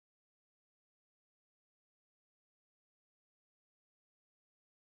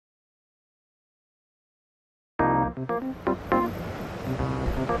I'm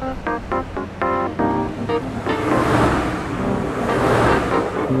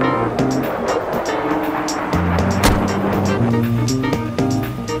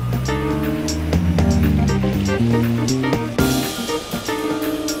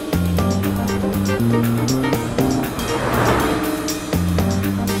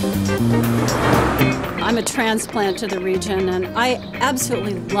a transplant to the region, and I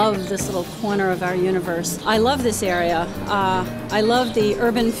absolutely love this little corner of our universe. I love this area. I love the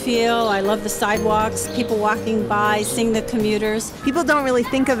urban feel. I love the sidewalks, people walking by, seeing the commuters. People don't really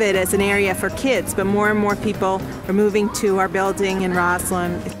think of it as an area for kids, but more and more people are moving to our building in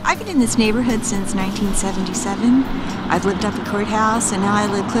Rosslyn. I've been in this neighborhood since 1977. I've lived up at Courthouse, and now I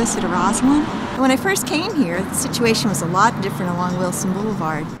live closer to Rosslyn. When I first came here, the situation was a lot different along Wilson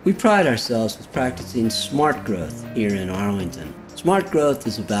Boulevard. We pride ourselves with practicing smart growth here in Arlington. Smart growth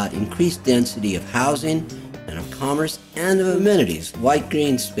is about increased density of housing and of commerce and of amenities, like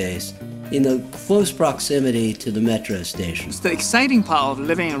green space, in the close proximity to the metro stations. The exciting part of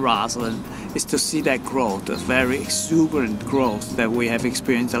living in Rosslyn is to see that growth, the very exuberant growth that we have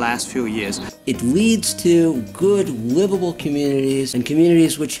experienced the last few years. It leads to good, livable communities and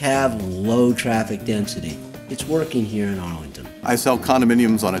communities which have low traffic density. It's working here in Arlington. I sell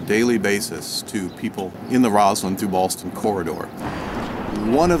condominiums on a daily basis to people in the Rosslyn through Ballston corridor.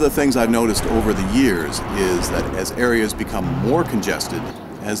 One of the things I've noticed over the years is that as areas become more congested,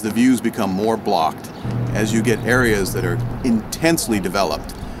 as the views become more blocked, as you get areas that are intensely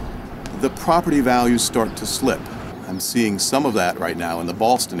developed, the property values start to slip. I'm seeing some of that right now in the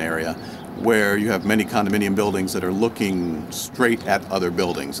Ballston area, where you have many condominium buildings that are looking straight at other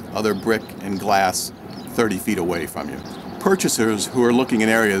buildings, other brick and glass 30 feet away from you. Purchasers who are looking in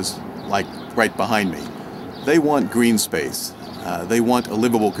areas like right behind me, they want green space. They want a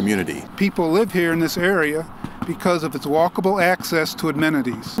livable community. People live here in this area because of its walkable access to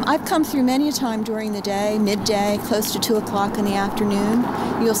amenities. I've come through many a time during the day, midday, close to 2 o'clock in the afternoon.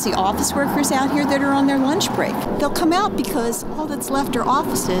 You'll see office workers out here that are on their lunch break. They'll come out because all that's left are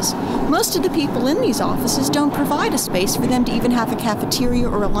offices. Most of the people in these offices don't provide a space for them to even have a cafeteria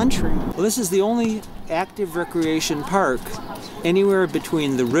or a lunchroom. Well, this is the only active recreation park anywhere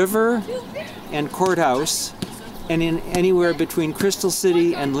between the river and Courthouse and in anywhere between Crystal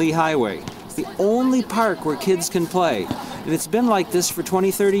City and Lee Highway. It's the only park where kids can play, and it's been like this for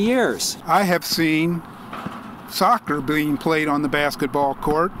 20, 30 years. I have seen soccer being played on the basketball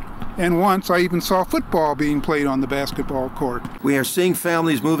court, and once I even saw football being played on the basketball court. We are seeing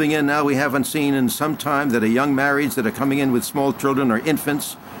families moving in now we haven't seen in some time, that are young marrieds that are coming in with small children or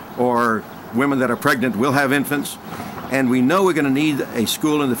infants, or women that are pregnant will have infants. And we know we're going to need a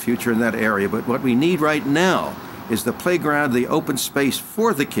school in the future in that area, but what we need right now is the playground, the open space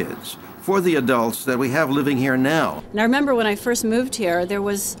for the kids, for the adults that we have living here now. And I remember when I first moved here, there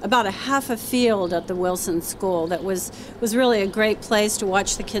was about a half a field at the Wilson School that was really a great place to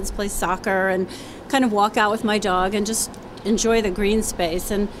watch the kids play soccer and kind of walk out with my dog and just enjoy the green space.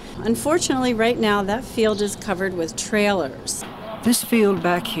 And unfortunately, right now, that field is covered with trailers. This field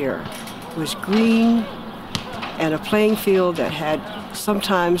back here was green and a playing field that had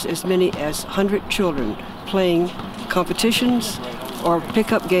sometimes as many as 100 children playing competitions or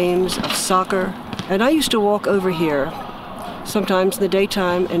pickup games of soccer. And I used to walk over here sometimes in the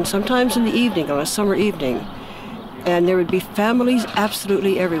daytime and sometimes in the evening, on a summer evening, and there would be families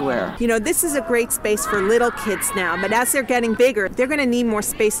absolutely everywhere. You know, this is a great space for little kids now, but as they're getting bigger, they're going to need more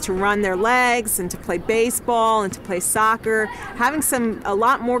space to run their legs and to play baseball and to play soccer. Having a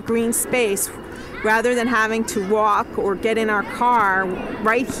lot more green space rather than having to walk or get in our car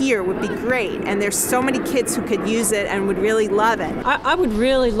right here would be great. And there's so many kids who could use it and would really love it. I would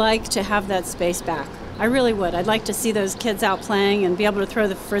really like to have that space back. I really would. I'd like to see those kids out playing and be able to throw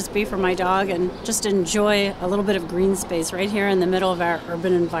the frisbee for my dog and just enjoy a little bit of green space right here in the middle of our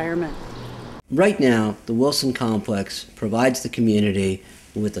urban environment. Right now, the Wilson Complex provides the community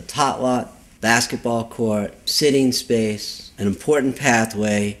with a tot lot, basketball court, sitting space, an important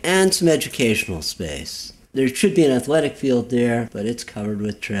pathway, and some educational space. There should be an athletic field there, but it's covered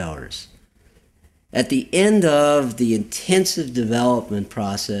with trailers. At the end of the intensive development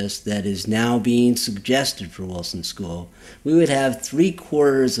process that is now being suggested for Wilson School, we would have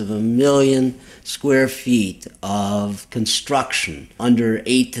 750,000 square feet of construction under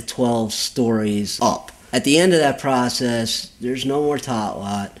 8 to 12 stories up. At the end of that process, there's no more tot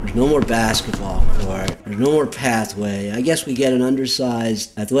lot, there's no more basketball court, there's no more pathway. I guess we get an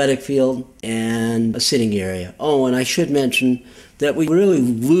undersized athletic field and a sitting area. Oh, and I should mention that we really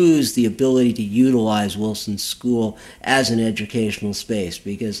lose the ability to utilize Wilson School as an educational space,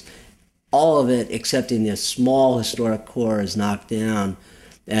 because All of it, excepting the small historic core, is knocked down,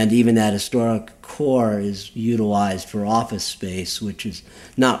 and even that historic core is utilized for office space, which is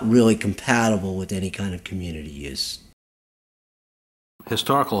not really compatible with any kind of community use.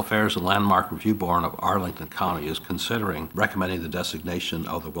 Historical Affairs and Landmark Review Board of Arlington County is considering recommending the designation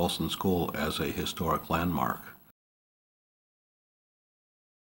of the Wilson School as a historic landmark.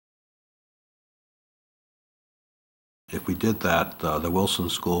 If we did that, the Wilson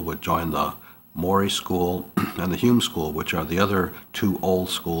School would join the Morey School and the Hume School, which are the other two old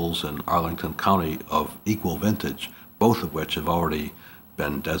schools in Arlington County of equal vintage, both of which have already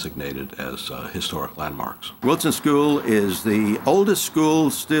been designated as historic landmarks. Wilson School is the oldest school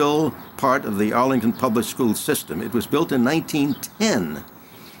still part of the Arlington public school system. It was built in 1910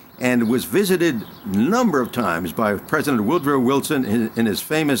 and was visited a number of times by President Woodrow Wilson in his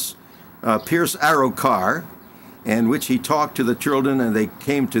famous Pierce Arrow car, in which he talked to the children and they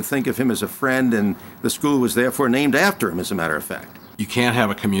came to think of him as a friend, and the school was therefore named after him, as a matter of fact. You can't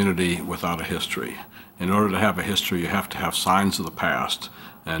have a community without a history. In order to have a history, you have to have signs of the past,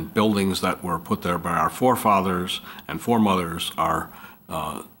 and buildings that were put there by our forefathers and foremothers are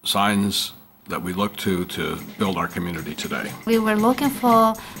signs that we look to build our community today. We were looking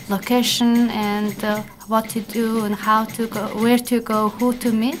for location and what to do and how to go, where to go, who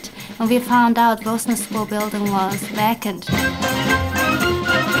to meet, and we found out Wilson School building was vacant.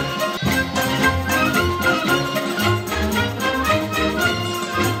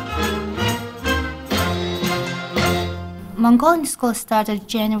 Mongolian School started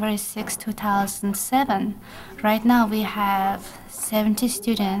January 6, 2007. Right now we have 70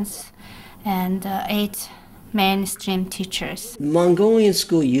 students and 8 mainstream teachers. Mongolian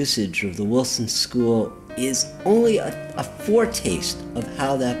school usage of the Wilson School is only a foretaste of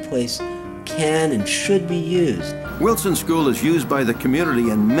how that place can and should be used. Wilson School is used by the community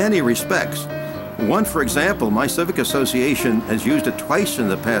in many respects. One, for example, my civic association has used it twice in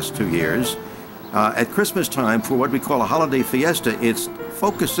the past 2 years. At Christmas time, for what we call a holiday fiesta, it's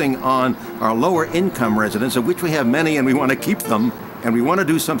focusing on our lower income residents, of which we have many and we want to keep them, and we want to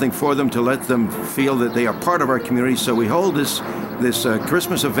do something for them to let them feel that they are part of our community. So we hold this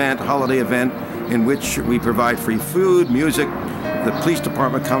Christmas event, holiday event, in which we provide free food, music. The police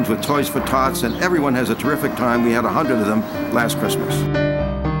department comes with Toys for Tots, and everyone has a terrific time. We had 100 of them last Christmas.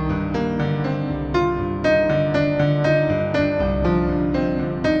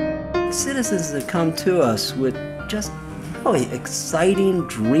 Citizens that come to us with just really exciting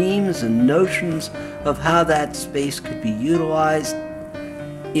dreams and notions of how that space could be utilized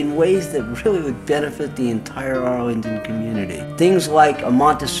in ways that really would benefit the entire Arlington community. Things like a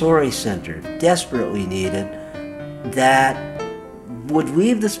Montessori center, desperately needed, that would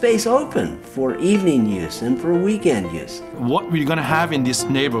leave the space open for evening use and for weekend use. What we're going to have in this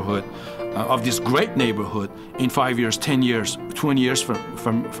neighborhood, of this great neighborhood, in 5 years, 10 years, 20 years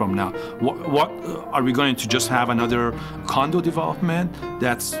from now? What are we going to just have another condo development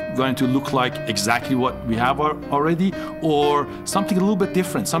that's going to look like exactly what we have already, or something a little bit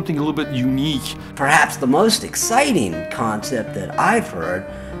different, something a little bit unique? Perhaps the most exciting concept that I've heard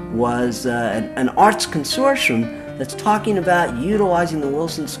was an arts consortium that's talking about utilizing the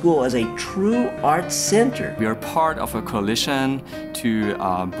Wilson School as a true arts center. We are part of a coalition to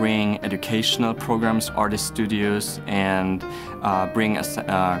bring educational programs, artist studios, and bring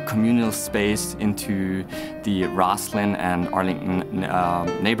a communal space into the Rosslyn and Arlington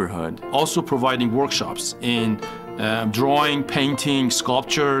neighborhood. Also providing workshops in drawing, painting,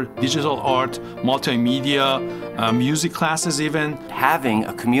 sculpture, digital art, multimedia, music classes even. Having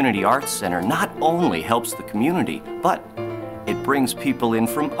a community arts center not only helps the community, but it brings people in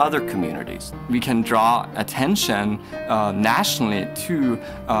from other communities. We can draw attention nationally to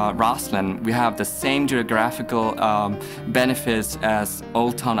Rosslyn. We have the same geographical benefits as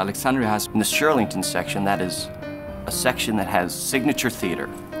Old Town Alexandria has. In the Shirlington section, that is a section that has signature theater,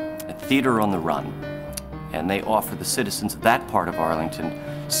 a theater on the run. And they offer the citizens of that part of Arlington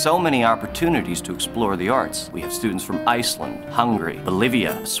so many opportunities to explore the arts. We have students from Iceland, Hungary,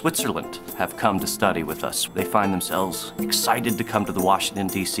 Bolivia, Switzerland have come to study with us. They find themselves excited to come to the Washington,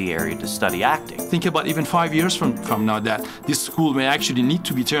 D.C. area to study acting. Think about even 5 years from now that this school may actually need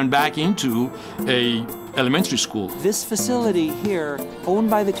to be turned back into a elementary school. This facility here, owned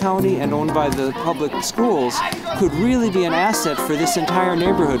by the county and owned by the public schools, could really be an asset for this entire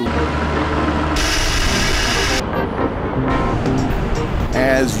neighborhood.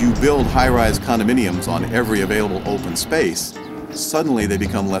 As you build high-rise condominiums on every available open space, suddenly they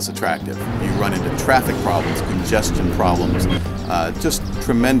become less attractive. You run into traffic problems, congestion problems, just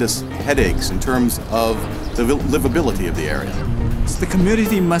tremendous headaches in terms of the livability of the area. The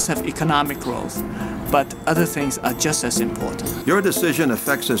community must have economic growth, but other things are just as important. Your decision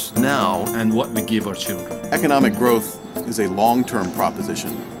affects us now and what we give our children. Economic growth is a long-term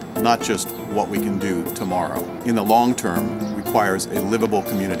proposition, not just what we can do tomorrow. In the long term, requires a livable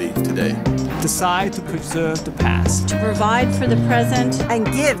community today. Decide to preserve the past. To provide for the present. And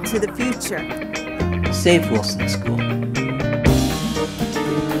give to the future. Save Wilson School.